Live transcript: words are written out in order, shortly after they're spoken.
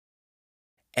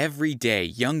Every day,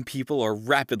 young people are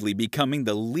rapidly becoming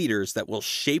the leaders that will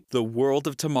shape the world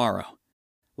of tomorrow.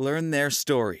 Learn their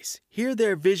stories, hear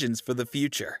their visions for the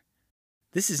future.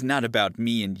 This is not about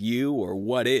me and you or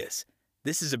what is.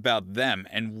 This is about them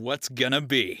and what's gonna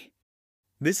be.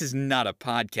 This is not a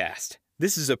podcast.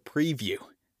 This is a preview.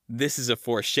 This is a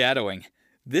foreshadowing.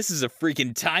 This is a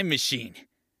freaking time machine.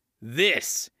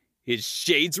 This is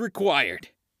Shades Required.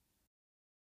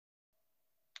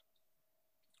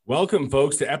 Welcome,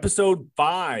 folks, to episode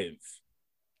 5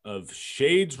 of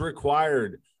Shades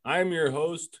Required. I'm your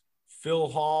host, Phil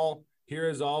Hall, here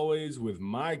as always with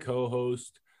my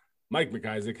co-host, Mike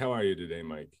McIsaac. How are you today,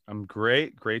 Mike? I'm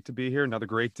great. Great to be here. Another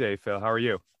great day, Phil. How are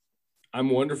you? I'm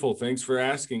wonderful. Thanks for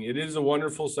asking. It is a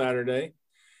wonderful Saturday.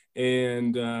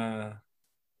 And of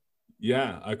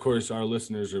course, our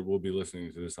listeners will be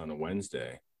listening to this on a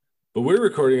Wednesday. But we're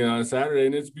recording it on a Saturday,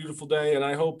 and it's a beautiful day. And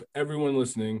I hope everyone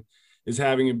listening is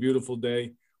having a beautiful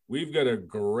day. We've got a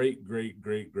great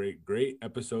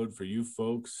episode for you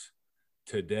folks.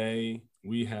 Today,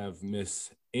 we have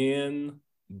Miss Ann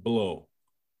Blow.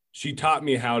 She taught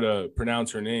me how to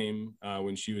pronounce her name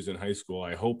when she was in high school.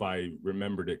 I hope I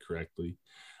remembered it correctly.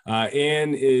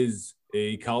 Ann is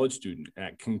a college student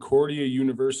at Concordia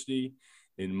University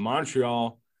in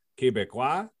Montreal,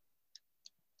 Quebecois.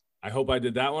 I hope I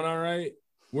did that one all right.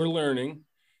 We're learning.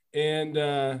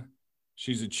 And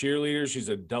she's a cheerleader. She's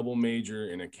a double major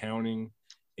in accounting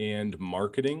and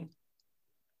marketing.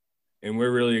 And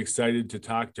we're really excited to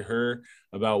talk to her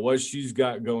about what she's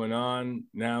got going on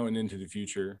now and into the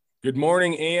future. Good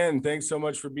morning, Ann. Thanks so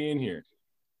much for being here.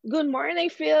 Good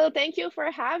morning, Phil. Thank you for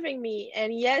having me.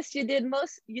 And yes, you did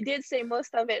say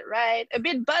most of it right. A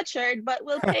bit butchered, but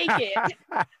we'll take it.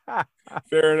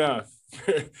 Fair enough.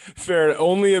 Fair.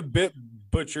 Only a bit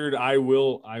butchered. I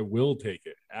will take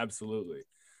it. Absolutely.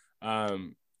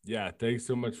 Thanks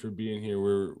so much for being here.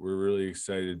 We're really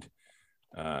excited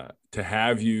to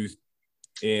have you.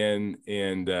 And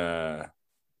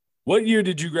what year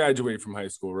did you graduate from high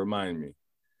school? Remind me.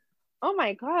 Oh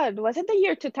my God, was it the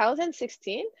year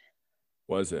 2016?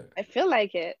 Was it? I feel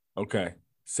like it. Okay,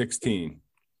 16.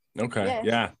 Okay, yes.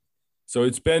 Yeah. So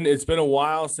it's been a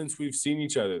while since we've seen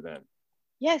each other then.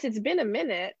 Yes, it's been a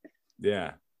minute.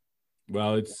 Yeah.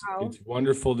 Well, it's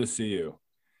wonderful to see you.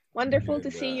 Wonderful to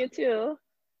see you too.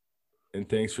 And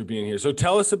thanks for being here. So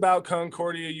tell us about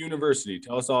Concordia University.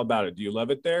 Tell us all about it. Do you love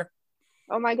it there?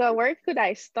 Oh my God, where could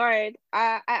I start?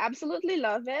 I absolutely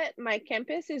love it. My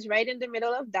campus is right in the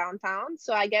middle of downtown,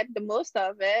 so I get the most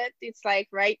of it. It's like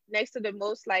right next to the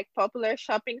most like popular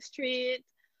shopping street.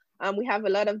 We have a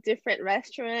lot of different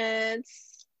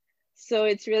restaurants, so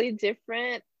it's really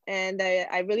different, and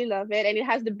I really love it. And it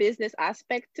has the business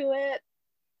aspect to it.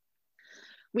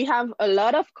 We have a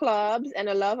lot of clubs and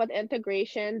a lot of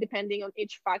integration depending on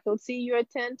each faculty you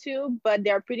attend to, but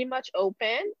they're pretty much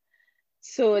open.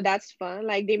 So that's fun.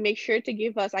 Like they make sure to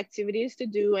give us activities to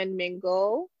do and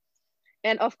mingle.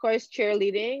 And of course,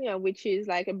 cheerleading, which is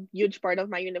like a huge part of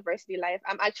my university life.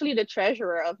 I'm actually the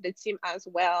treasurer of the team as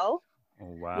well.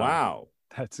 Oh, wow. Wow.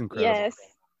 That's incredible. Yes.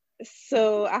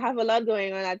 So I have a lot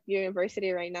going on at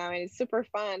university right now, and it's super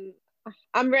fun.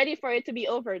 I'm ready for it to be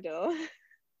over though.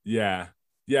 Yeah.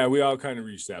 Yeah, we all kind of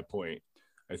reach that point,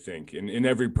 I think, in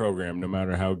every program, no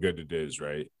matter how good it is,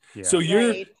 right? Yeah. So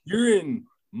you're in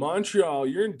Montreal,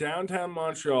 you're in downtown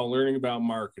Montreal learning about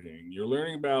marketing, you're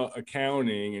learning about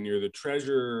accounting, and you're the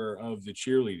treasurer of the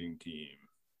cheerleading team.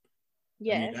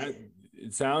 Yes. I mean,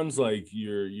 it sounds like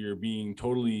you're being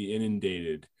totally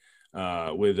inundated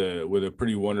with a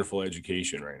pretty wonderful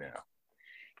education right now.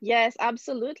 Yes,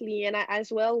 absolutely. And I as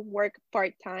well work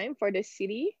part-time for the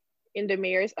city in the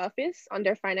mayor's office on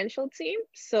their financial team.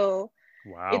 So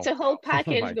wow. It's a whole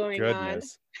package going on.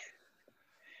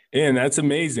 And that's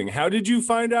amazing. How did you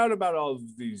find out about all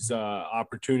of these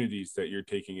opportunities that you're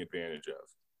taking advantage of?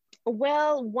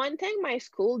 Well, one thing my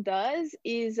school does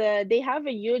is they have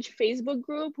a huge Facebook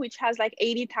group, which has like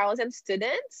 80,000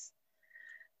 students.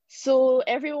 So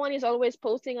everyone is always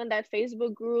posting on that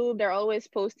Facebook group. They're always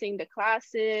posting the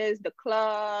classes, the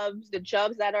clubs, the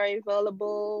jobs that are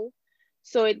available.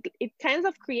 So it kind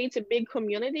of creates a big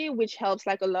community, which helps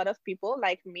like a lot of people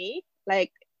like me.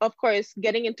 Like, of course,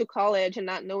 getting into college and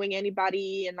not knowing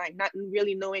anybody and like not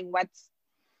really knowing what's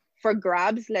for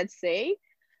grabs, let's say.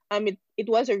 It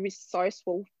was a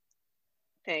resourceful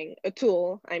thing, a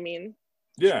tool, I mean.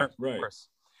 Yeah, sure, right. Of course.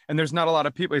 And there's not a lot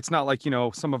of people. It's not like,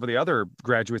 some of the other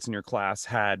graduates in your class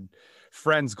had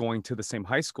friends going to the same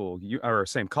high school or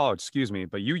same college, excuse me.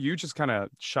 But you just kind of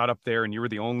shot up there and you were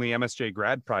the only MSJ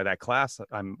grad, probably that class,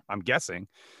 I'm guessing.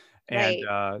 And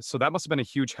Right. so that must have been a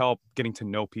huge help getting to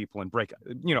know people and break,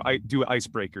 I do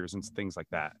icebreakers and things like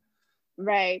that.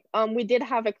 Right. We did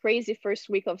have a crazy first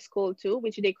week of school too,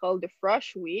 which they call the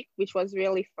Frosh Week, which was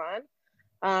really fun.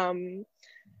 Um,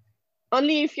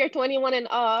 only if you're 21 and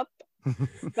up,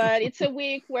 but it's a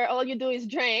week where all you do is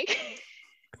drink.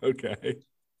 Okay.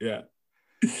 Yeah.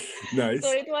 So Nice.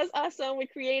 it was awesome. We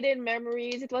created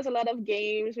memories. It was a lot of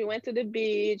games. We went to the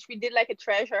beach. We did like a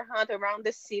treasure hunt around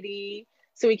the city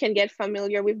so we can get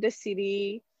familiar with the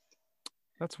city.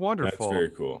 That's That's wonderful.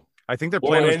 very cool. I think their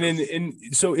Well, plan was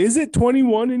and so is it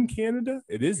 21 in Canada?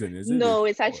 It isn't, is it? No,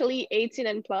 it's actually 18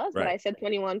 and plus, but Right. I said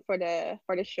 21 for the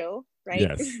show, right?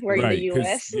 Yes. We're in the right. 'Cause-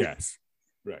 US. Yes.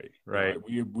 Right. Right.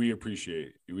 No, we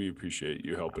appreciate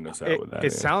you helping us out with that.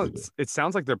 It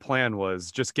sounds like their plan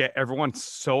was just get everyone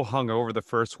so hungover the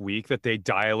first week that they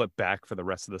dial it back for the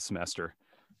rest of the semester.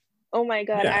 Oh my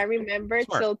God, Yeah. I remember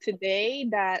Smart. till today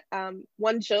that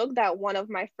one joke that one of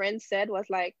my friends said was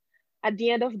like, at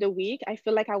the end of the week, I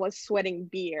feel like I was sweating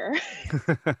beer.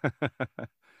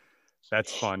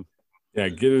 That's fun. Yeah,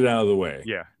 get it out of the way.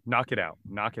 Yeah, knock it out.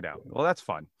 Well, that's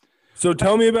fun. So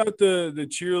tell me about the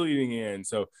cheerleading, Ann.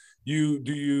 So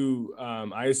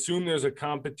I assume there's a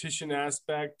competition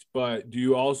aspect, but do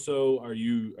you also are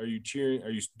you cheering? Are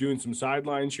you doing some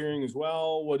sideline cheering as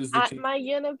well? What is the At team? my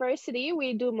university,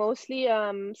 we do mostly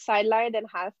sideline and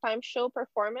halftime show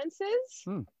performances.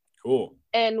 Cool.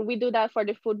 And we do that for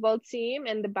the football team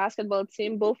and the basketball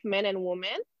team, both men and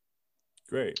women.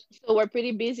 Great. So we're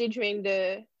pretty busy during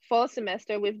the fall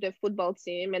semester with the football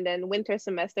team and then winter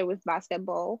semester with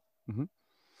basketball. Mm-hmm.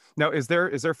 Now, is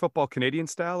there football Canadian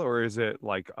style or is it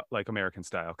like American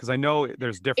style? Because I know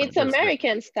there's different. It's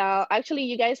American style. Actually,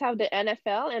 you guys have the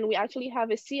NFL and we actually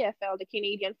have a CFL, the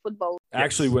Canadian Football.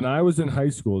 Actually, when I was in high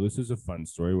school, this is a fun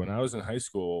story. When I was in high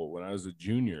school, when I was a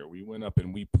junior, we went up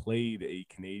and we played a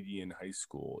Canadian high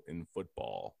school in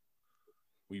football.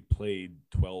 We played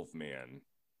 12-man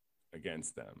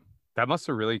against them. That must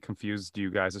have really confused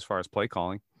you guys as far as play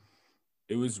calling.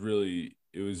 It was very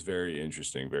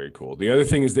interesting, very cool. The other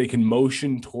thing is they can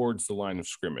motion towards the line of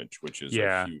scrimmage, which is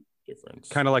a huge difference.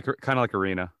 Kind of like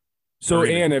arena. So,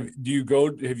 Ann, have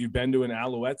you been to an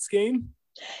Alouettes game?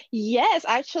 Yes,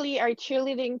 actually, our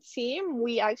cheerleading team,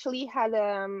 we actually had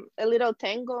a little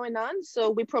thing going on. So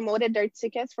we promoted their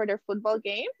tickets for their football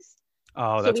games.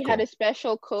 Oh, that's so we had a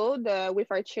special code with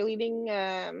our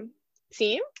cheerleading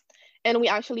team. And we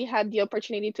actually had the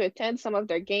opportunity to attend some of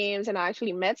their games and I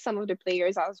actually met some of the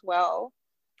players as well.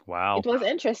 Wow. It was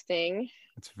interesting.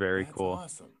 It's very cool.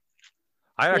 Awesome.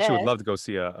 I actually would love to go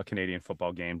see a Canadian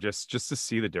football game just to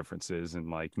see the differences and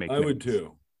like make. I would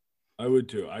too. I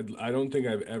don't think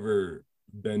I've ever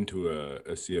been to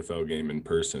a CFL game in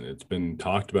person. It's been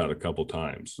talked about a couple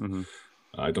times. Mm-hmm.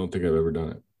 I don't think I've ever done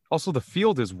it. Also, the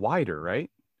field is wider, right?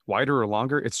 Wider or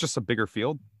longer? It's just a bigger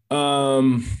field.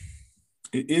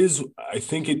 It is. I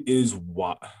think it is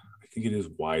wider.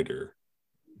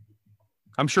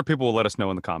 I'm sure people will let us know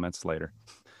in the comments later.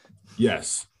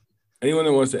 Yes. Anyone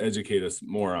that wants to educate us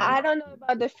more on I don't know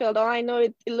about the field. All I know,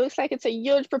 it looks like it's a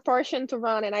huge proportion to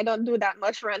run, and I don't do that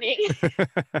much running.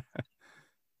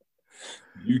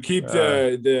 You keep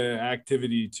the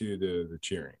activity to the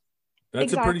cheering.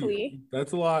 That's exactly.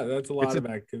 That's a lot of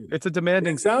activity. It's a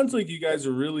demanding. It sounds like you guys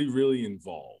are really, really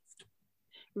involved.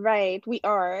 Right, we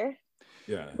are.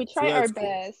 Yeah. We try our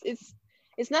best.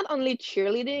 It's not only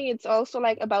cheerleading, it's also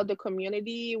like about the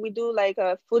community. We do like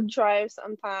a food drive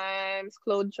sometimes,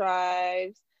 clothes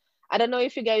drives. I don't know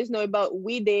if you guys know about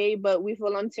We Day, but we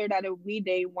volunteered at a We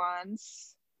Day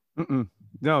once.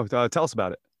 No, tell us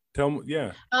about it.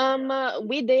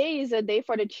 We Day is a day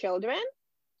for the children.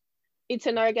 It's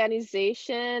an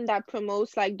organization that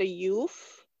promotes like the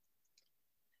youth.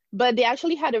 But they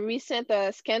actually had a recent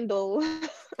scandal.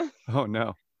 Oh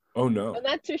no. Oh no. I'm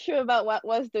not too sure about what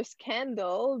was the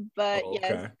scandal, but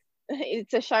yes,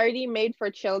 it's a charity made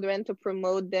for children to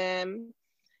promote them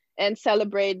and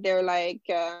celebrate their like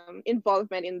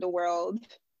involvement in the world.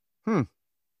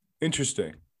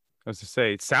 Interesting. I was to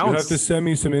say, it sounds. You have to send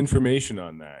me some information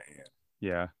on that.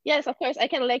 Yeah. Yes, of course. I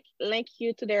can link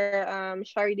you to their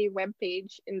charity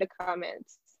webpage in the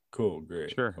comments. Cool,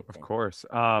 great. Sure, of course.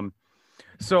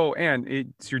 So,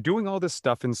 Ann, you're doing all this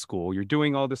stuff in school. You're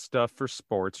doing all this stuff for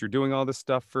sports. You're doing all this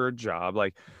stuff for a job.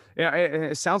 Like,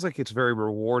 it sounds like it's very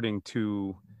rewarding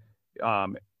to,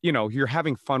 you're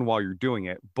having fun while you're doing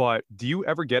it. But do you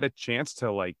ever get a chance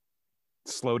to like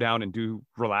slow down and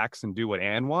relax and do what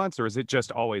Ann wants, or is it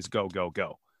just always go, go,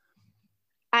 go?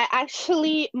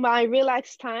 My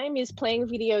relaxed time is playing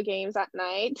video games at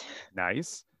night.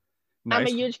 Nice. I'm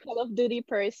a huge Call of Duty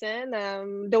person.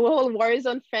 The whole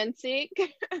Warzone fanatic.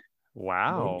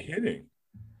 Wow. No kidding.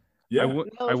 I Yeah. would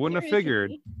No, I wouldn't have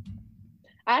figured. seriously.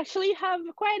 I actually have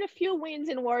quite a few wins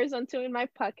in Warzone 2 in my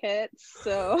pockets.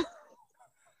 So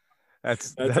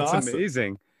That's That's awesome.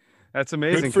 amazing. That's Good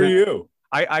amazing. for you.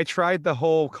 I tried the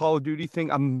whole Call of Duty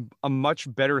thing. I'm a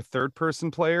much better third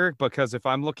person player because if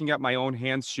I'm looking at my own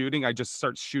hands shooting, I just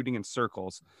start shooting in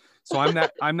circles. So I'm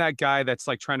that guy that's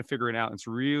like trying to figure it out. It's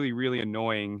really, really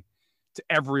annoying to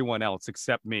everyone else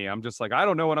except me. I'm just like, I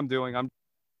don't know what I'm doing. I'm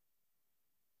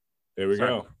There we Sorry.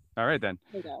 go. all right then.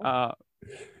 there you go.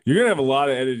 You're gonna have a lot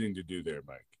of editing to do there,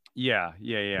 Mike. Yeah.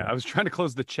 I was trying to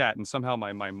close the chat and somehow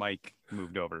my mic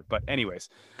moved over. But anyways,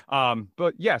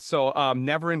 but yeah, so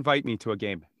never invite me to a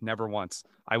game. Never once.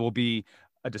 I will be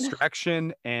a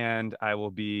distraction and I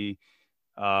will be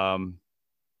the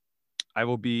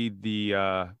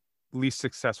least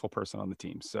successful person on the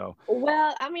team. So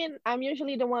Well, I mean, I'm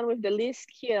usually the one with the least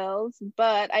skills,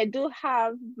 but I do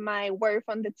have my worth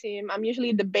on the team. I'm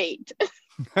usually the bait.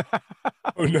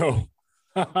 Oh no.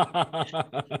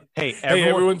 hey, Hey,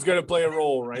 everyone's gonna play a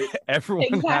role, right? everyone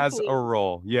has Exactly. a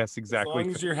role. Yes, As exactly.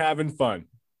 long as you're having fun.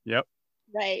 Yep.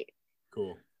 Right.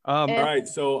 Cool. And- All right.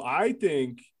 So I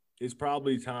think it's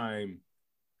probably time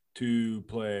to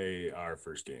play our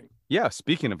first game. Yeah,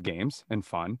 speaking of games and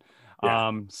fun.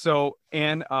 Yeah. So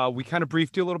and we kind of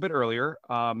briefed you a little bit earlier.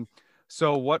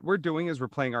 So what we're doing is we're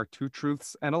playing our two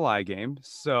truths and a lie game.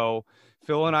 So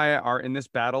Phil and I are in this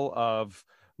battle of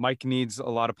Mike needs a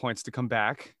lot of points to come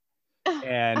back.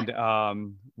 And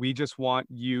we just want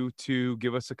you to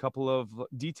give us a couple of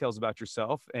details about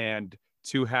yourself, and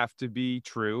two have to be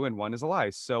true and one is a lie.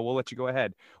 So we'll let you go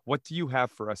ahead. What do you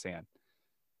have for us, Anne?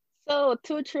 So,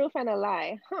 two truth and a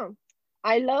lie.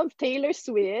 I love Taylor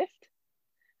Swift.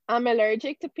 I'm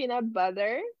allergic to peanut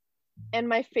butter. And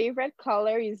my favorite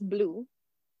color is blue.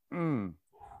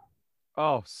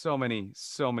 Oh, so many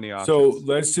options. So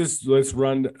let's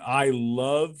run. I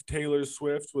love Taylor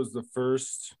Swift was the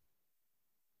first.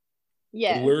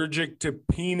 Yes. Allergic to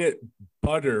peanut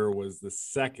butter was the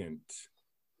second.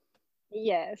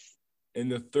 Yes. And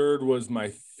the third was my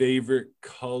favorite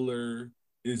color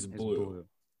is blue.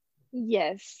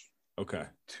 Yes. Okay.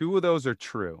 Two of those are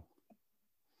true.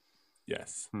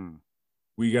 Yes. Hmm.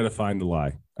 We got to find the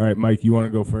lie. All right, Mike, you want to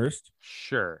go first?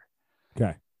 Sure.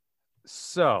 Okay.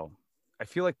 So I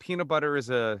feel like peanut butter is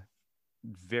a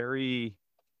very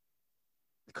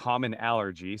common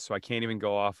allergy. So I can't even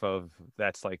go off of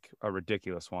that's like a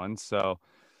ridiculous one. So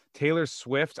Taylor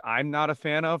Swift, I'm not a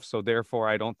fan of. So therefore,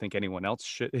 I don't think anyone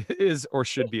else is or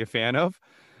should be a fan of.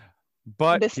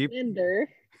 But The slander.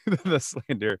 the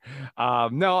slander.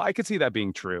 No, I could see that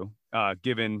being true,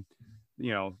 given,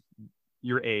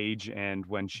 your age and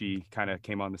when she kind of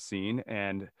came on the scene.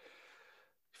 And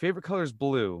favorite color is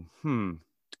blue. I'm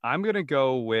going to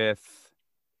go with,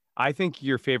 I think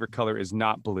your favorite color is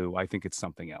not blue. I think it's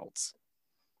something else.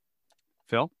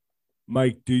 Phil?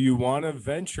 Mike, do you want to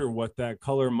venture what that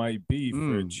color might be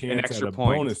for a chance extra at a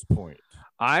point. bonus point?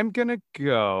 I'm going to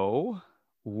go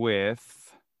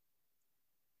with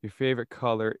your favorite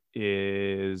color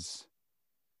is,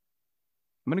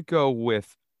 I'm going to go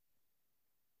with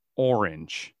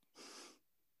orange.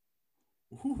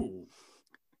 Ooh.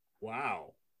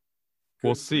 Wow.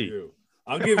 We'll Good for see. you.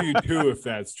 I'll give you two if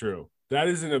that's true. That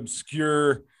is an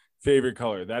obscure favorite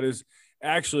color. That is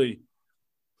actually,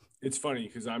 it's funny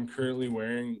because I'm currently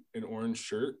wearing an orange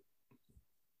shirt.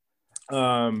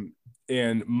 And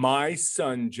my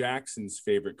son Jackson's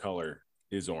favorite color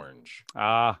is orange.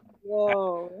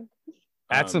 Whoa.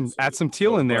 Add some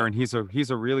teal in there, and he's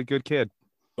a really good kid.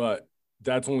 But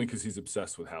that's only because he's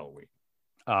obsessed with Halloween.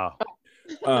 That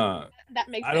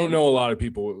makes sense. I don't know a lot of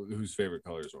people whose favorite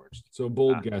color is orange. So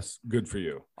bold guess. Good for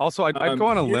you. Also, I'd go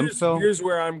on a limb, Phil. Here's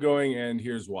where I'm going, and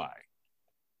here's why.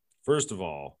 First of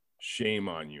all, shame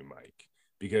on you, Mike,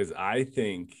 because I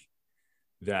think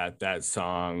that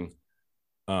song,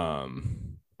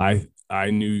 I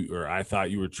knew, or I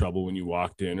thought you were trouble when you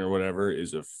walked in, or whatever,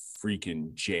 is a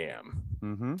freaking jam.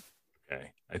 Mm-hmm.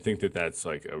 Okay, I think that's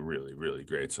like a really, really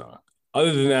great song.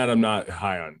 Other than that, I'm not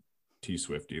high on T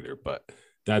Swift either, but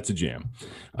that's a jam.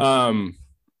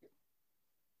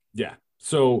 Yeah.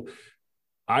 So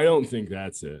I don't think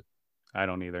that's it. I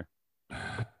don't either.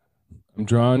 I'm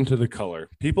drawn to the color.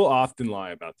 People often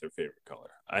lie about their favorite color.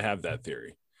 I have that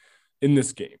theory in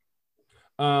this game.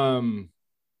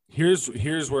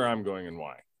 Here's where I'm going and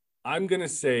why. I'm going to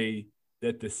say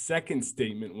that the second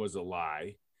statement was a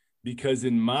lie because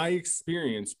in my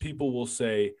experience, people will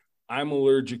say, I'm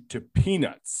allergic to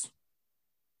peanuts.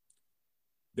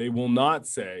 They will not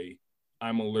say,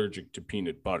 I'm allergic to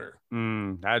peanut butter. So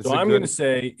I'm going to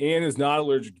say Anne is not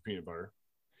allergic to peanut butter.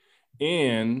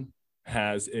 Anne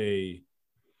has a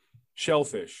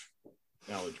shellfish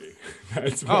allergy.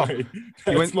 That's Oh,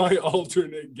 my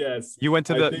alternate guess. You went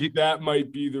to I think that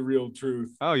might be the real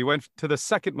truth. Oh, you went to the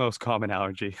second most common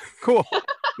allergy. Cool.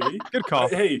 Good call.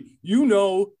 Hey, you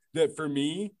know that for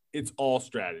me, it's all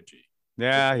strategy.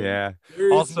 Yeah, Okay? yeah. There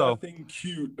is Also, nothing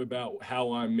cute about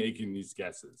how I'm making these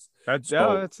guesses. it's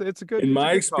a good. In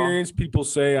my good experience, people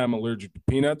say I'm allergic to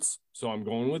peanuts, so I'm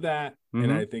going with that. Mhm.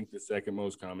 And I think the second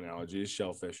most common allergy is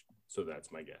shellfish. So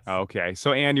that's my guess. Okay.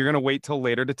 So, Anne, you're going to wait till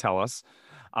later to tell us.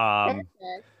 Perfect.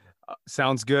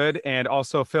 Sounds good. And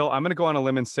also, Phil, I'm going to go on a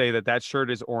limb and say that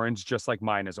shirt is orange, just like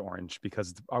mine is orange,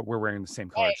 because we're wearing the same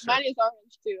color Hey, shirt. mine is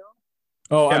orange too.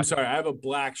 Oh, Yeah. I'm sorry. I have a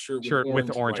black shirt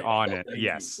with orange right on it.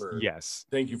 Yes.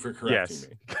 Thank you for correcting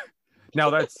me. Now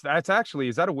that's actually,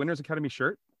 is that a Winners Academy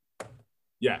shirt?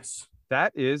 Yes.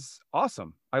 That is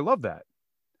awesome. I love that.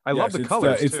 I love the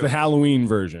colors. It's too. the Halloween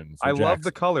version. I love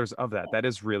the colors of that. That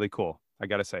is really cool. I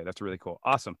gotta say, that's really cool.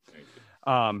 Awesome.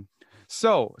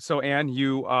 So Anne,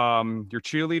 you're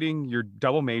cheerleading, you're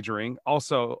double majoring.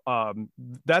 Also,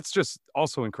 that's just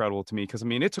also incredible to me because I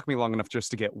mean, it took me long enough just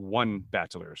to get one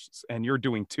bachelor's, and you're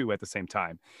doing two at the same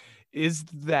time. Is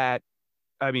that?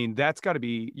 I mean, that's got to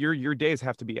be your days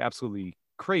have to be absolutely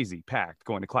crazy packed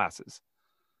going to classes.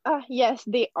 Yes,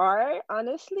 they are.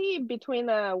 Honestly, between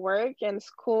work and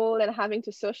school and having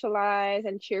to socialize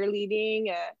and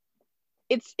cheerleading,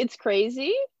 it's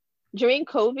crazy. During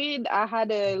COVID, I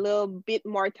had a little bit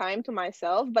more time to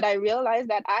myself, but I realized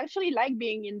that I actually like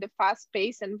being in the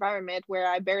fast-paced environment where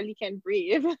I barely can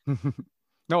breathe.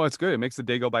 No, it's good. It makes the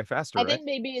day go by faster, I right? think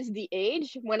maybe it's the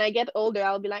age. When I get older,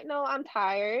 I'll be like, no, I'm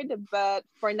tired. But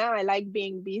for now, I like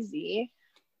being busy.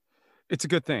 It's a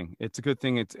good thing. It's a good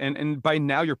thing. It's and by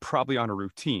now you're probably on a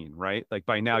routine, right? Like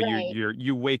by now Right.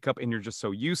 you wake up and you're just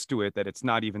so used to it that it's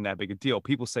not even that big a deal.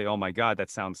 People say, "Oh my God, that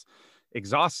sounds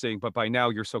exhausting," but by now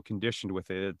you're so conditioned with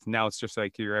it. Now it's just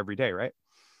like your everyday, right?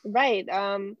 Right.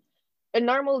 A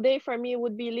normal day for me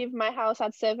would be leave my house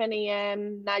at 7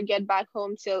 a.m., not get back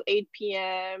home till 8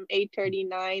 p.m.,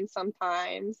 8:39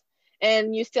 sometimes.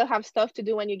 And you still have stuff to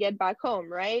do when you get back home,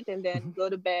 right? And then go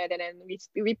to bed and then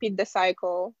repeat the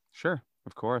cycle. Sure,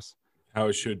 of course. How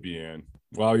it should be, Anne,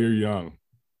 while you're young.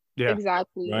 Yeah.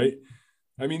 Exactly. Right?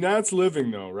 I mean, that's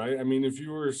living though, right? I mean, if you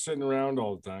were sitting around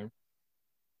all the time,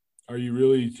 are you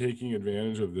really taking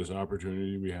advantage of this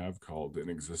opportunity we have called an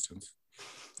existence?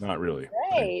 Not really.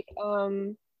 Right.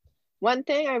 One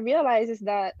thing I realize is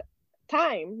that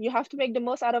time, you have to make the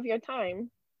most out of your time.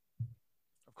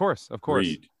 Of course.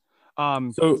 Agreed.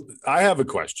 So I have a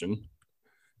question.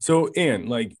 So Anne,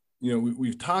 like, you know,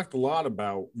 we've talked a lot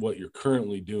about what you're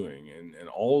currently doing and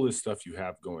all this stuff you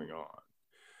have going on,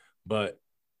 but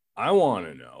I want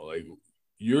to know, like,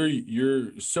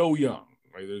 you're so young,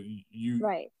 right?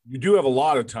 You do have a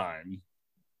lot of time.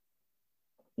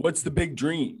 What's the big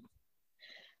dream?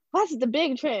 What's the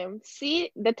big dream?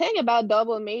 See, the thing about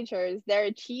double majors, they're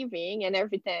achieving and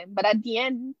everything, but at the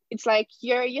end, it's like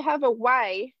you have a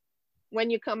why when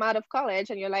you come out of college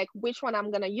and you're like, which one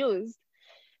I'm gonna use?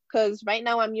 Because right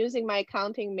now I'm using my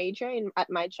accounting major at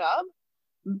my job,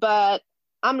 but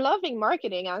I'm loving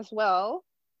marketing as well.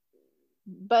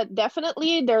 But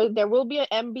definitely there will be an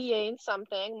MBA in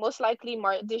something, most likely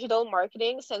digital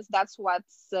marketing, since that's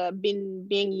what's been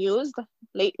being used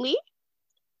lately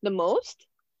the most,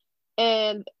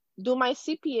 and do my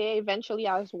CPA eventually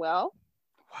as well.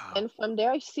 Wow. And from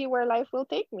there, I see where life will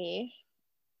take me.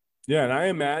 Yeah, and I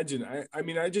imagine, I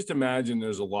mean, I just imagine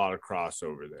there's a lot of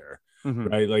crossover there,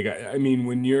 right? Like, I mean,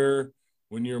 when you're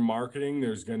marketing,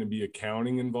 there's going to be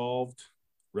accounting involved,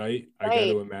 right? I got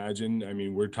to imagine. I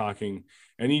mean, we're talking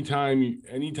anytime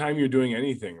you're doing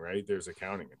anything, right? There's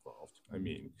accounting involved. I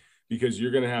mean, because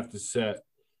you're going to have to set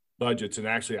budgets. And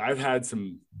actually, I've had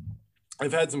some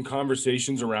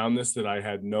conversations around this that I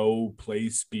had no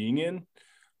place being in.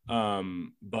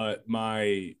 But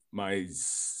my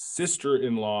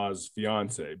sister-in-law's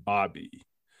fiance, Bobby,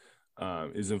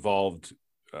 is involved.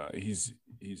 He's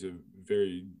a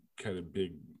very kind of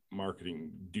big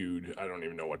marketing dude. I don't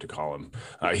even know what to call him.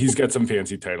 He's got some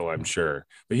fancy title, I'm sure,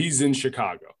 but he's in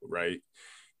Chicago, right?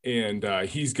 And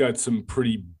he's got some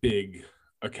pretty big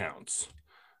accounts.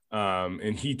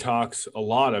 And he talks a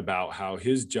lot about how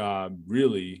his job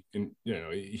really, and you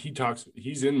know,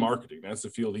 he's in marketing. That's the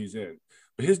field he's in.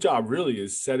 But his job really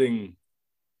is setting,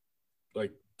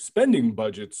 like, spending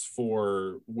budgets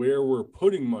for where we're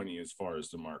putting money as far as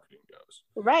the marketing goes.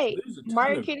 Right.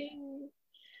 Marketing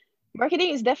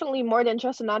is definitely more than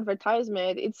just an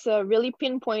advertisement. It's really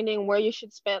pinpointing where you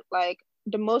should spend like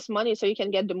the most money so you can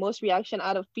get the most reaction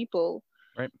out of people.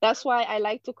 Right. That's why I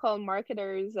like to call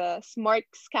marketers smart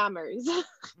scammers.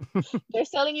 They're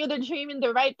selling you the dream in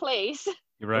the right place.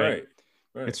 Right.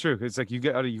 Right. It's true. It's like you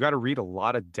got to read a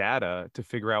lot of data to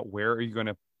figure out where are you going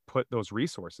to put those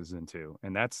resources into,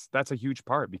 and that's a huge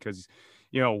part because,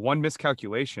 one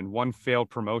miscalculation, one failed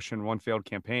promotion, one failed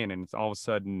campaign, and it's all of a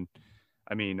sudden,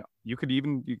 I mean, you could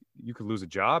lose a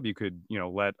job, you could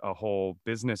let a whole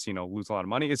business lose a lot of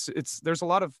money. It's there's a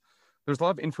lot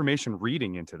of information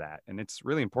reading into that, and it's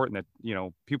really important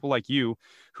that people like you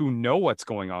who know what's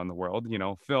going on in the world.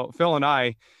 Phil and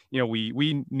I,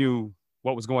 we knew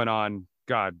what was going on,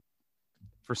 God,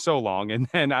 for so long. And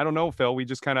then I don't know, Phil, we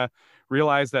just kind of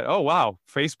realized that, oh, wow,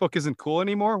 Facebook isn't cool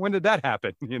anymore. When did that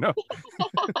happen?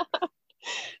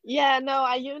 Yeah, no,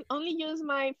 only use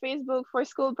my Facebook for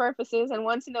school purposes, and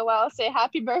once in a while say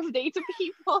happy birthday to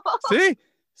people.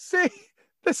 See,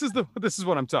 this is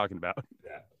what I'm talking about.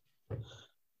 Yeah.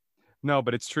 No,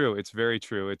 but it's true. It's very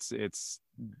true.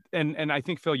 And I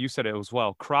think, Phil, you said it as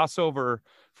well. Crossover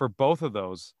for both of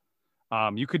those.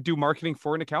 You could do marketing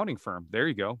for an accounting firm. There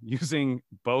you go. Using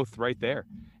both right there.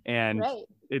 And Right.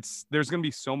 there's going to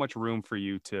be so much room for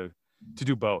you to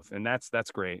do both. And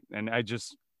that's great. And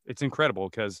it's incredible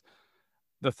because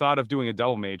the thought of doing a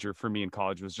double major for me in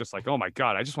college was just like, oh my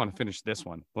God, I just want to finish this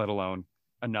one, let alone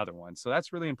another one. So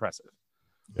that's really impressive.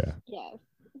 Yeah. Yes.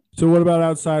 So what about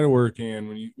outside of work, Ann?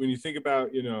 When you think about,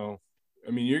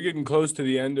 I mean, you're getting close to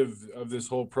the end of this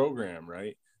whole program,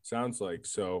 right? Sounds like.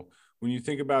 So when you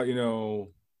think about,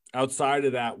 outside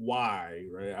of that why,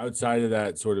 right? Outside of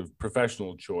that sort of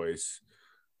professional choice,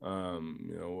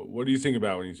 what do you think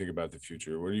about when you think about the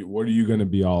future? What are you going to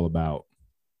be all about?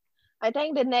 I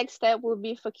think the next step will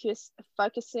be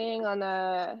focusing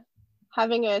on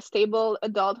having a stable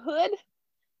adulthood.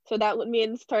 So that would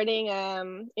mean starting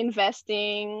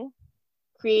investing,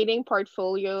 creating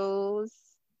portfolios,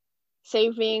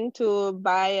 saving to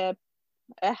buy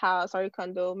a house or a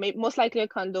condo, most likely a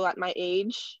condo at my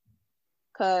age.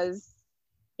 Because,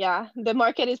 yeah, the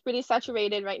market is pretty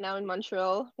saturated right now in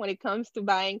Montreal when it comes to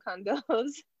buying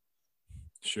condos.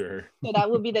 Sure. So that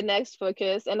would be the next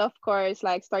focus. And of course,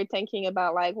 start thinking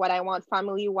about what I want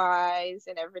family-wise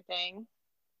and everything.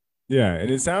 Yeah. And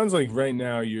it sounds like right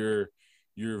now you're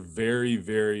very,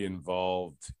 very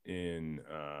involved in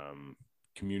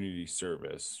community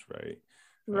service, right?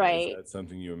 Right. Is that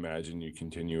something you imagine you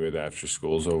continue with after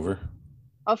school's over?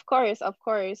 Of course.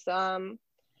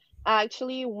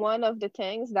 Actually, one of the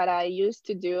things that I used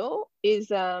to do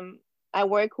is I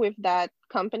work with that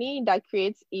company that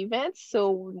creates events.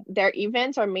 So their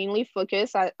events are mainly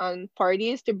focused on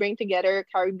parties to bring together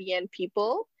Caribbean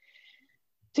people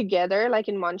together, like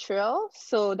in Montreal.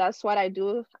 So that's what I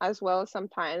do as well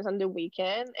sometimes on the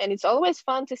weekend. And it's always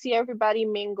fun to see everybody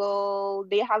mingle.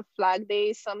 They have flag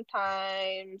days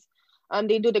sometimes.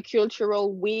 They do the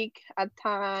cultural week at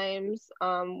times.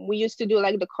 We used to do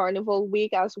the carnival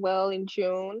week as well in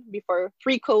June before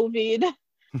pre-COVID.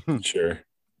 Sure.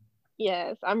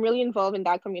 Yes, I'm really involved in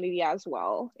that community as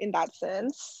well in that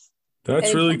sense.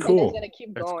 That's really cool. Gonna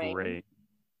keep That's going. great.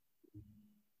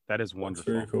 That is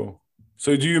wonderful. That's very cool.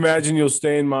 So do you imagine you'll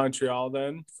stay in Montreal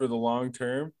then for the long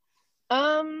term?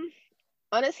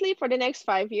 Honestly, for the next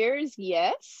 5 years,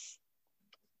 yes,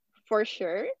 for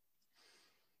sure.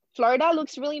 Florida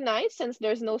looks really nice since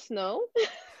there's no snow.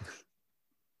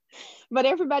 But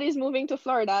everybody's moving to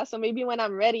Florida, so maybe when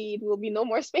I'm ready, it will be no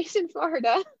more space in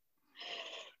Florida.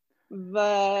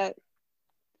 But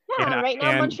yeah, right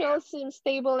now Montreal seems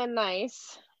stable and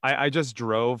nice. I just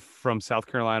drove from South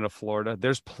Carolina to Florida.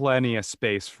 There's plenty of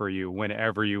space for you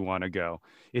whenever you want to go.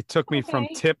 It took me from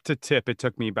tip to tip. It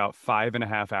took me about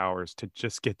 5.5 hours to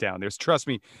just get down. Trust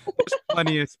me, there's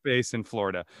plenty of space in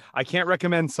Florida. I can't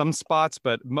recommend some spots,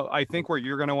 but I think where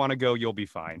you're going to want to go, you'll be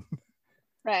fine.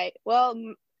 Right. Well,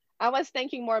 I was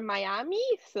thinking more Miami.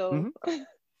 So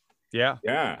Yeah.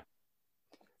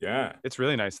 It's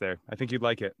really nice there. I think you'd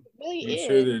like it. Really I'm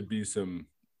sure there'd be some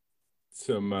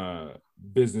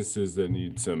businesses that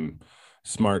need some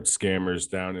smart scammers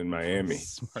down in Miami.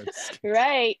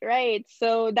 Right.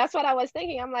 So that's what I was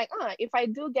thinking. I'm like, if I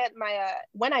do get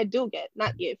when I do get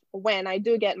my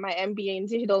MBA in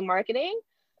digital marketing,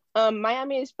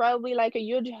 Miami is probably a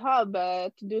huge hub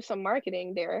to do some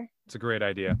marketing there. It's a great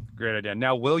idea.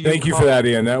 Now, will you? Thank you for that,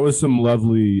 Ian. That was some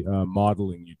lovely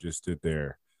modeling you just did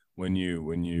there when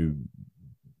you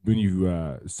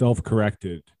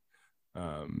self-corrected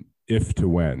if to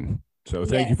when. So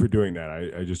thank you for doing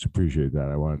that. I just appreciate that.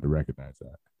 I wanted to recognize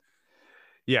that.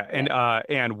 Yeah.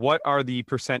 And what are the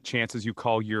 % chances you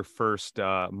call your first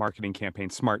marketing campaign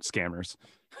Smart Scammers?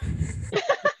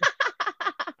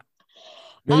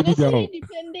 Honestly,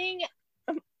 depending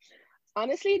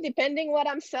Honestly, depending what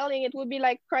I'm selling, it would be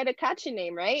like quite a catchy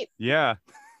name, right? Yeah,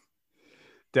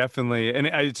 definitely. And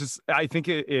I think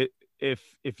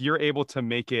if you're able to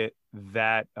make it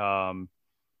that,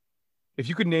 if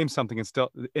you could name something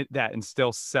and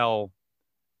still sell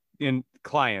in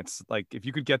clients, like if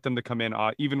you could get them to come in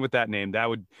even with that name,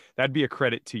 that'd be a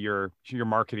credit to your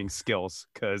marketing skills.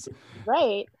 Because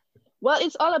Right. Well,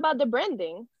 it's all about the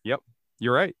branding. yep,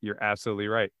 you're right. You're absolutely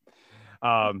right.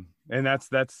 And that's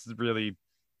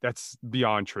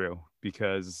beyond true,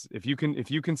 because if you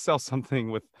can sell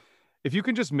something if you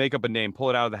can just make up a name, pull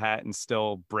it out of the hat, and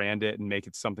still brand it and make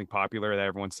it something popular that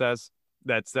everyone says,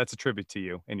 that's a tribute to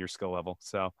you and your skill level.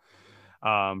 So,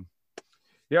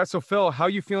 yeah. So Phil, how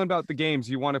you feeling about the games?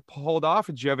 You want to hold off?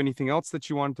 Did you have anything else that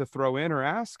you wanted to throw in or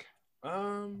ask?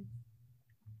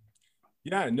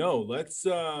 Yeah, no, let's,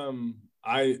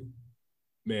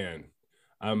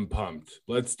 I'm pumped.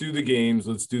 Let's do the games.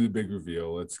 Let's do the big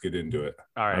reveal. Let's get into it.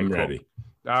 All right. I'm cool. ready.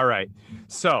 All right.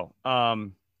 So,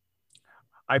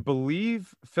 I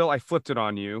believe, Phil, I flipped it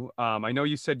on you. I know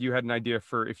you said you had an idea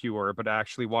for if you were, but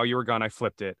actually while you were gone, I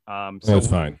flipped it. So That's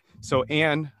fine. So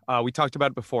Anne, we talked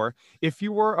about it before. If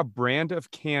you were a brand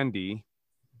of candy,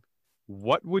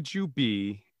 what would you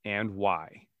be and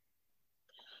why?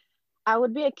 I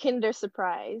would be a Kinder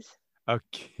Surprise. A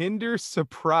Kinder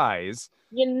Surprise?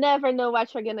 You never know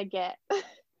what you're gonna get.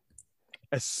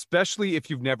 Especially if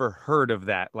you've never heard of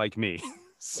that, like me.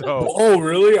 So, oh,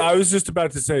 really? I was just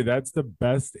about to say that's the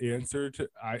best answer to.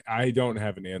 I don't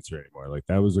have an answer anymore. Like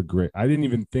that was a great. I didn't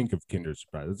even think of Kinder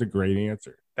Surprise. That's a great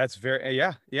answer. That's very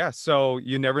yeah. So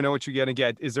you never know what you're gonna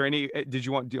get. Is there any? Did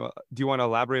you want? Do you want to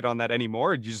elaborate on that anymore?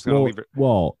 Or are you just gonna leave it?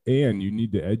 Well, and you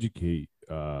need to educate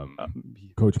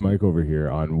Coach Mike over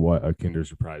here on what a Kinder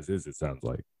Surprise is. It sounds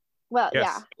like. Well, yes,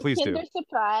 yeah. Please Kinder do.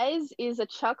 Surprise is a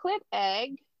chocolate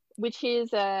egg, which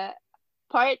is a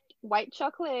part white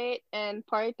chocolate and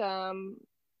part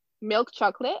milk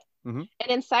chocolate. Mm-hmm. And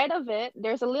inside of it,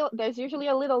 there's usually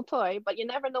a little toy, but you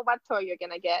never know what toy you're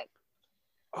gonna get.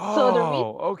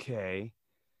 Oh, okay.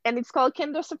 And it's called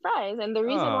Kinder Surprise. And the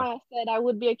reason why I said I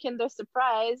would be a Kinder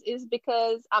Surprise is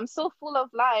because I'm so full of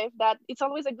life that it's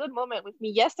always a good moment with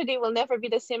me. Yesterday will never be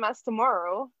the same as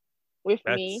tomorrow with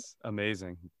me. That's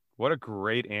amazing. What a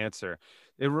great answer.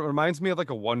 It reminds me of like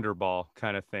a Wonder Ball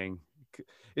kind of thing.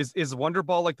 Is Wonder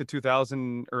Ball like the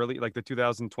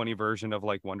 2020 version of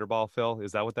like Wonder Ball, Phil?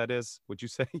 Is that what that is? Would you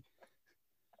say?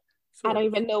 I don't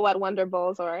even know what Wonder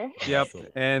Balls are. Yep.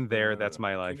 And that's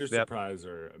my life. Kinder Surprise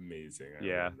are amazing.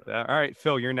 Yeah. All right,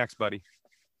 Phil, you're next, buddy.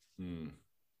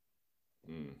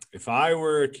 If I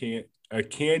were a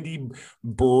candy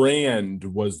brand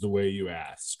was the way you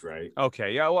asked, right?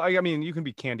 Okay. Yeah. Well, I mean, you can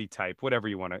be candy type, whatever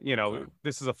you want to.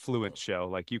 This is a fluent show.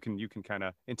 Like you can kind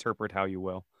of interpret how you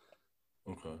will.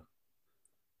 Okay.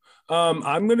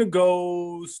 I'm gonna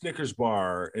go Snickers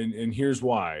bar, and here's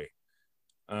why.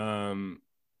 I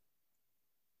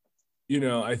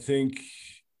think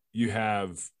you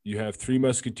have Three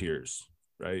Musketeers,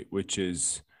 right? Which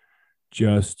is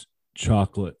just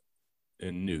chocolate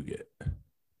and nougat.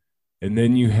 And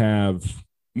then you have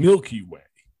Milky Way,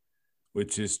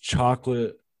 which is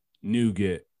chocolate,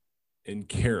 nougat, and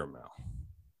caramel.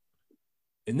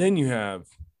 And then you have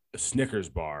a Snickers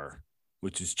bar,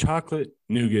 which is chocolate,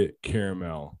 nougat,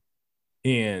 caramel,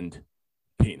 and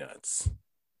peanuts.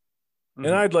 Mm-hmm.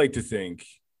 And I'd like to think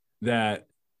that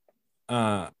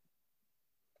I'm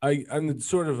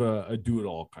sort of a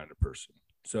do-it-all kind of person.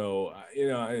 So,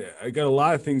 I got a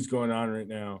lot of things going on right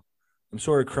now. I'm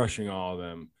sort of crushing all of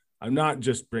them. I'm not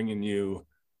just bringing you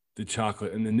the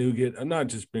chocolate and the nougat. I'm not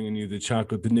just bringing you the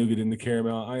chocolate, the nougat, and the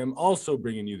caramel. I am also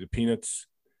bringing you the peanuts.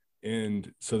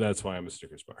 And so that's why I'm a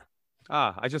Snickers bar.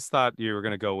 I just thought you were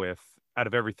going to go with, out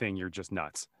of everything, you're just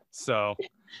nuts. So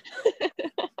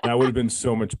that would have been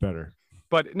so much better.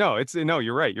 But no,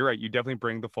 you're right. You're right. You definitely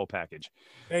bring the full package.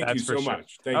 Thank you so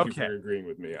much. Thank you for agreeing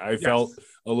with me. I felt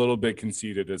a little bit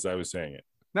conceited as I was saying it.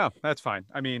 No, that's fine.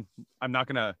 I mean, I'm not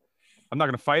gonna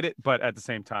fight it, but at the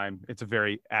same time, it's a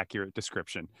very accurate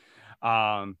description.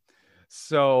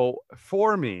 So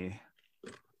for me,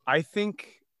 I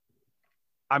think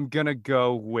I'm gonna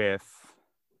go with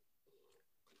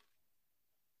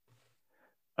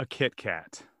a Kit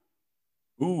Kat.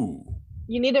 Ooh.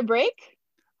 You need a break?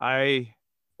 I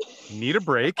need a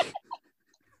break.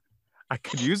 I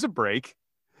could use a break.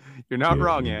 You're not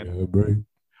wrong, Ann.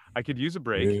 I could use a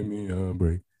break. Give me a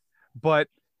break. But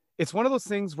it's one of those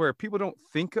things where people don't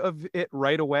think of it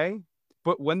right away.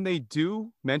 But when they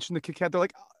do mention the Kit Kat, they're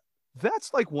like, oh,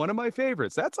 that's like one of my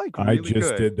favorites. That's like really good. I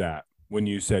just did that when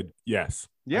you said yes.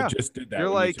 Yeah. I just did that you're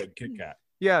when like, you said Kit Kat.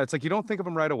 Yeah, it's like you don't think of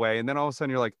them right away. And then all of a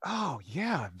sudden you're like, oh,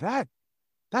 yeah, that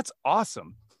That's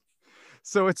awesome.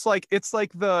 So it's like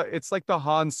the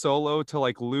Han Solo to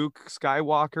like Luke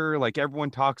Skywalker. Like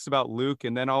everyone talks about Luke,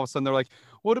 and then all of a sudden they're like,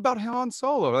 "What about Han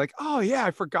Solo?" Like, "Oh yeah,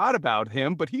 I forgot about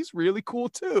him, but he's really cool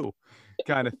too,"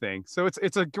 kind of thing. So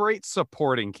it's a great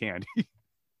supporting candy.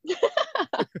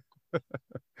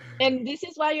 And this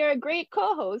is why you're a great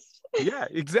co-host. Yeah,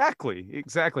 exactly.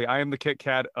 I am the Kit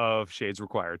Kat of Shades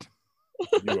Required.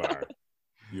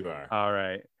 You are. All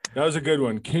right. That was a good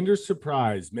one. Kinder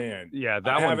Surprise, man. Yeah,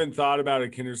 I haven't thought about a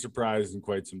Kinder Surprise in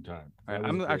quite some time.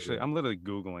 I'm literally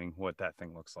Googling what that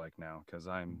thing looks like now because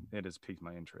it has piqued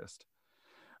my interest.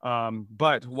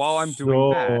 But while I'm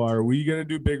doing that, are we gonna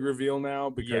do big reveal now?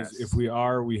 Because Yes. if we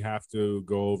are, we have to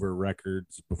go over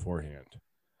records beforehand.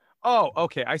 oh,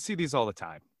 okay, I see these all the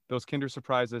time. Those Kinder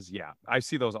Surprises, yeah, I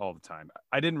see those all the time.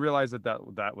 I didn't realize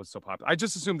that was so popular. I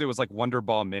just assumed it was like Wonder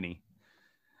Ball Mini,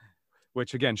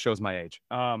 which again shows my age.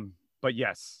 But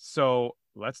yes, so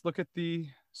let's look at the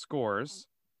scores.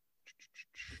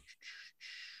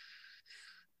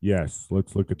 Yes,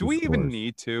 let's look at. Do we even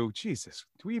need to? Jesus,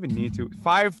 do we even need to?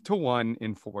 5-1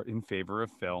 in favor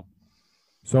of Phil.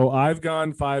 So I've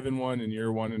gone 5-1, and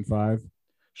you're 1-5.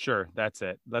 Sure, that's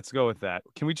it. Let's go with that.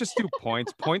 Can we just do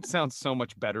points? Points sounds so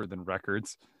much better than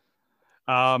records.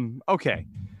 Okay.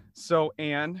 So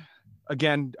Anne,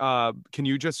 again, can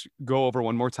you just go over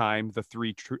one more time the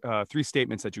three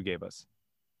statements that you gave us?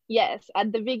 Yes,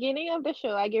 at the beginning of the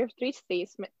show, I gave 3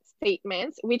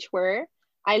 statements, which were,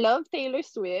 I love Taylor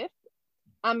Swift,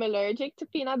 I'm allergic to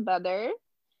peanut butter,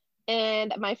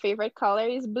 and my favorite color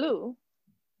is blue.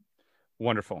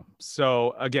 Wonderful.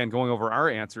 So again, going over our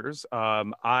answers,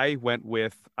 I went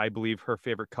with, I believe her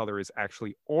favorite color is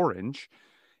actually orange.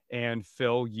 And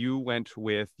Phil, you went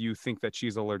with, you think that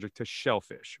she's allergic to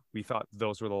shellfish. We thought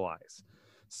those were the lies.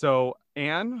 So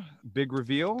Anne, big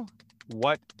reveal.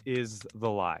 What is the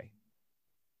lie?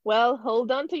 Well,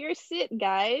 hold on to your seat,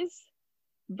 guys.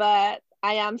 But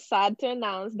I am sad to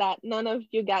announce that none of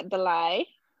you got the lie.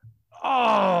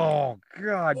 Oh,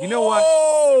 God. You know what?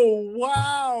 Oh,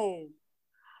 wow.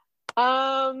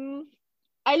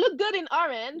 I look good in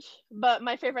orange, but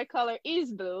my favorite color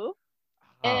is blue.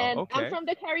 And okay. I'm from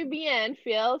the Caribbean,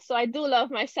 Phil, so I do love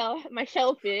my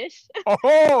shellfish.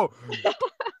 Oh,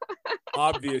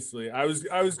 Obviously, I was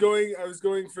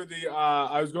going for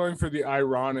the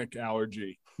ironic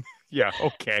allergy. yeah.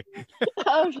 Okay.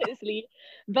 Obviously.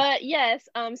 But yes,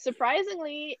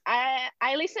 surprisingly,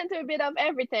 I listen to a bit of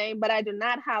everything, but I do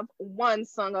not have one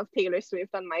song of Taylor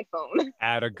Swift on my phone.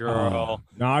 Atta girl.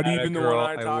 Not Atta even the girl. one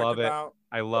I talked love about. it.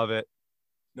 I love it.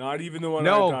 Not even the one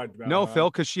I No, talked about. no, huh? Phil,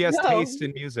 because she has No. taste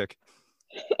in music.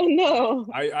 No.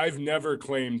 I've never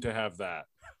claimed to have that.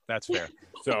 That's fair.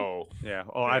 So Yeah.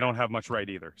 Oh, I don't have much right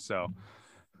either. So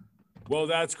well,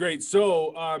 that's great.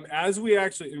 So as we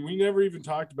actually, and we never even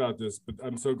talked about this, but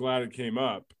I'm so glad it came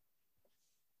up.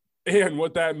 And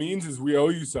what that means is we owe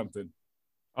you something.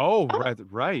 oh,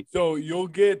 right. So you'll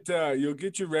get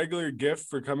your regular gift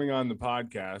for coming on the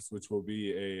podcast, which will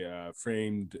be a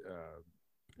framed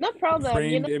No problem.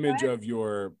 framed You know image what?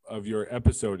 of your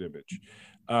episode image.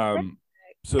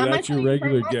 So I'm that's your actually in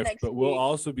regular Vermont gift, next but we'll week.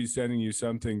 also be sending you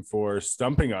something for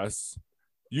stumping us.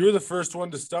 You're the first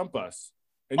one to stump us,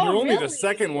 and Oh, you're only the really?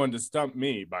 second one to stump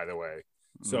me, by the way.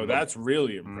 So Mm. that's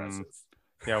really impressive.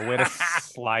 Yeah. Way to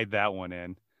slide that one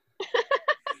in.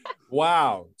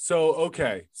 Wow. So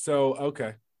okay.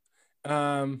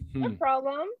 No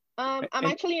problem. I'm And-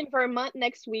 actually in Vermont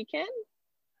next weekend.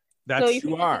 That's So if You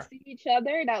we get are. to see each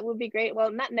other, that would be great.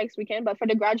 Well, not next weekend, but for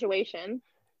the graduation.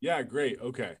 Yeah, great.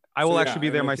 Okay. I will So, actually be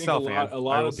and there I think myself, A Ann. lot, a I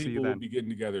lot will of see you people will then. be getting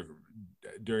together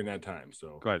during that time.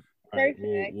 So Go ahead. all right,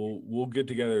 Perfect. we'll get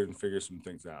together and figure some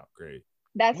things out. Great.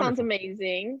 That sounds Wonderful.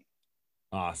 amazing.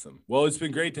 Awesome. Well, it's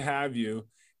been great to have you,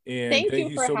 and Thank thank you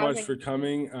you for so much having for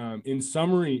coming. In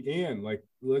summary, Ann, like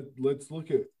let's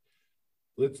look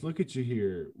at you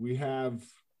here. We have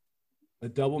a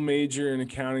double major in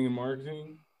accounting and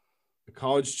marketing, a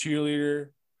college cheerleader,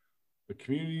 a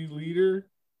community leader.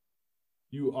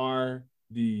 You are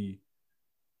the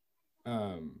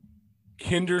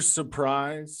Kinder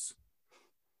Surprise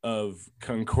of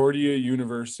Concordia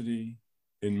University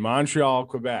in Montreal,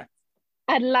 Quebec.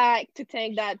 I'd like to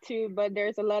take that too, but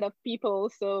there's a lot of people,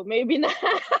 so maybe not.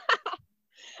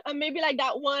 Maybe like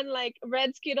that one like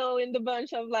red Skittle in the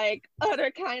bunch of like other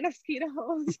kind of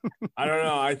Skittles. I don't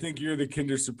know. I think you're the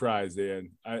Kinder Surprise,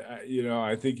 Ann.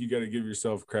 I think you got to give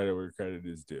yourself credit where credit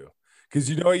is due. Because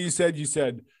you know what you said? You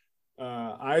said,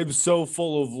 I'm so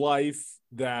full of life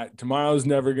that tomorrow's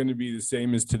never going to be the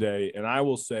same as today. And I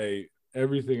will say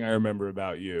everything I remember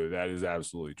about you. That is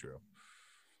absolutely true.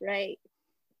 Right.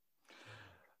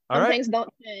 All Some right. things don't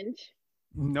change.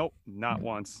 Nope, not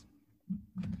once.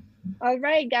 All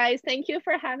right, guys. Thank you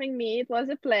for having me. It was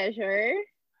a pleasure.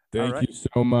 Thank right. you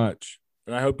so much.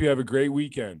 And I hope you have a great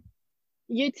weekend.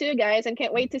 You too, guys, and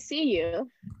can't wait to see you.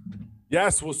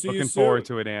 Yes, we'll see you Looking soon. forward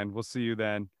to it, Ann. We'll see you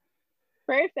then.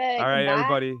 Perfect. All right, Bye.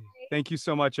 everybody. Thank you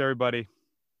so much, everybody.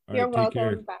 All You're right, take care.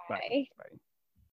 welcome. Bye. Bye.